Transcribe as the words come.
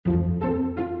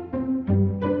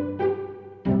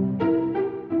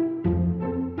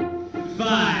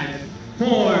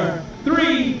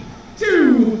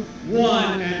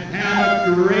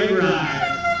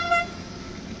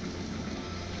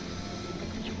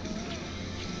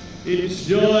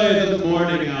Enjoy the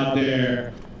morning out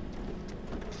there.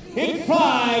 In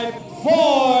 5,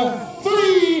 4,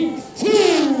 3, 2,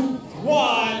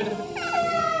 1.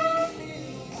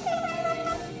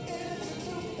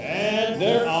 And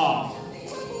they're off.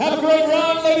 Have a great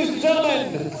run, ladies and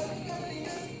gentlemen.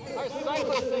 Our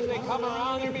cyclists, as they come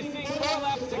around, they're going to be seeing 4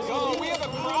 laps to go. We have a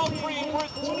crowd free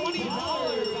worth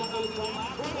 $20.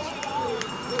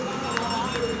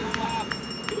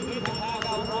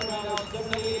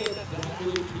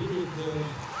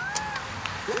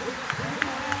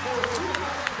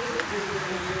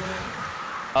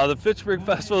 The Fitchburg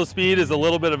Festival of Speed is a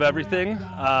little bit of everything.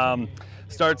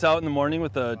 Starts out in the morning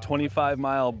with a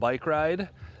 25-mile bike ride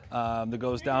that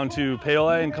goes down to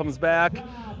Paola and comes back.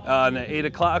 And at 8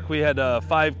 o'clock we had a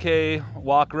 5K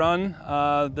walk run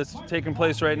that's taking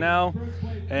place right now.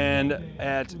 And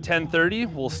at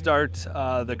 10:30 we'll start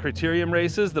the criterium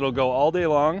races that'll go all day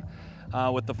long,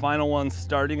 with the final one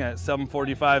starting at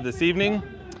 7:45 this evening.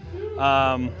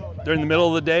 During the middle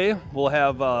of the day, we'll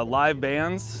have live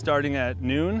bands starting at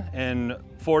noon, and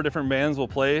 4 different bands will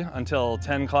play until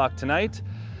 10 o'clock tonight.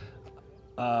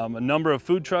 A number of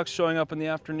food trucks showing up in the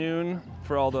afternoon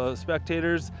for all the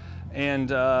spectators, and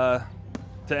to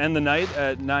end the night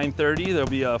at 9:30, there'll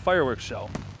be a fireworks show.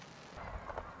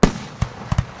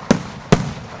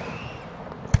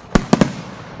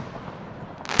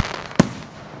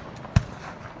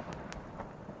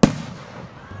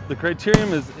 The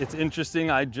criterium it's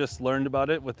interesting. I just learned about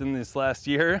it within this last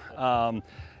year.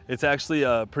 It's actually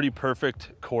a pretty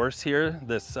perfect course here,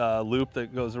 this loop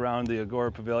that goes around the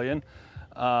Agora Pavilion.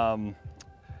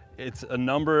 It's a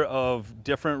number of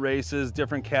different races,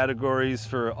 different categories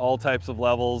for all types of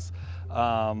levels.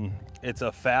 It's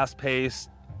a fast-paced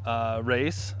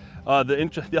race.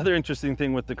 The other interesting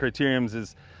thing with the criteriums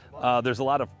is there's a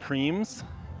lot of preems,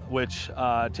 which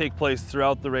take place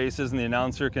throughout the races, and the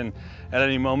announcer can at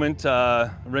any moment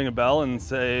ring a bell and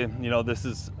say, you know, this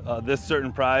is this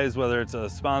certain prize, whether it's a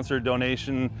sponsored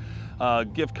donation,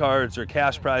 gift cards or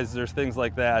cash prizes or things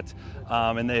like that.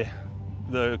 And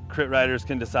the crit riders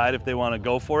can decide if they want to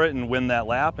go for it and win that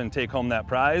lap and take home that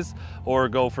prize, or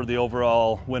go for the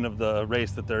overall win of the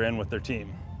race that they're in with their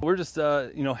team. We're just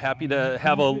you know, happy to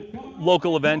have a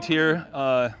local event here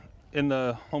in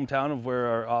the hometown of where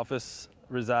our office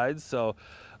resides. So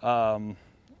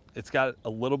it's got a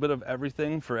little bit of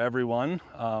everything for everyone,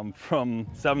 from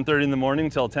 7:30 in the morning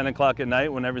till 10 o'clock at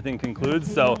night when everything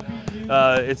concludes. So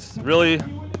it's really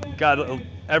got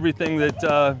everything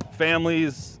that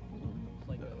families,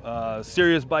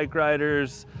 serious bike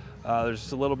riders, there's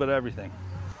just a little bit of everything.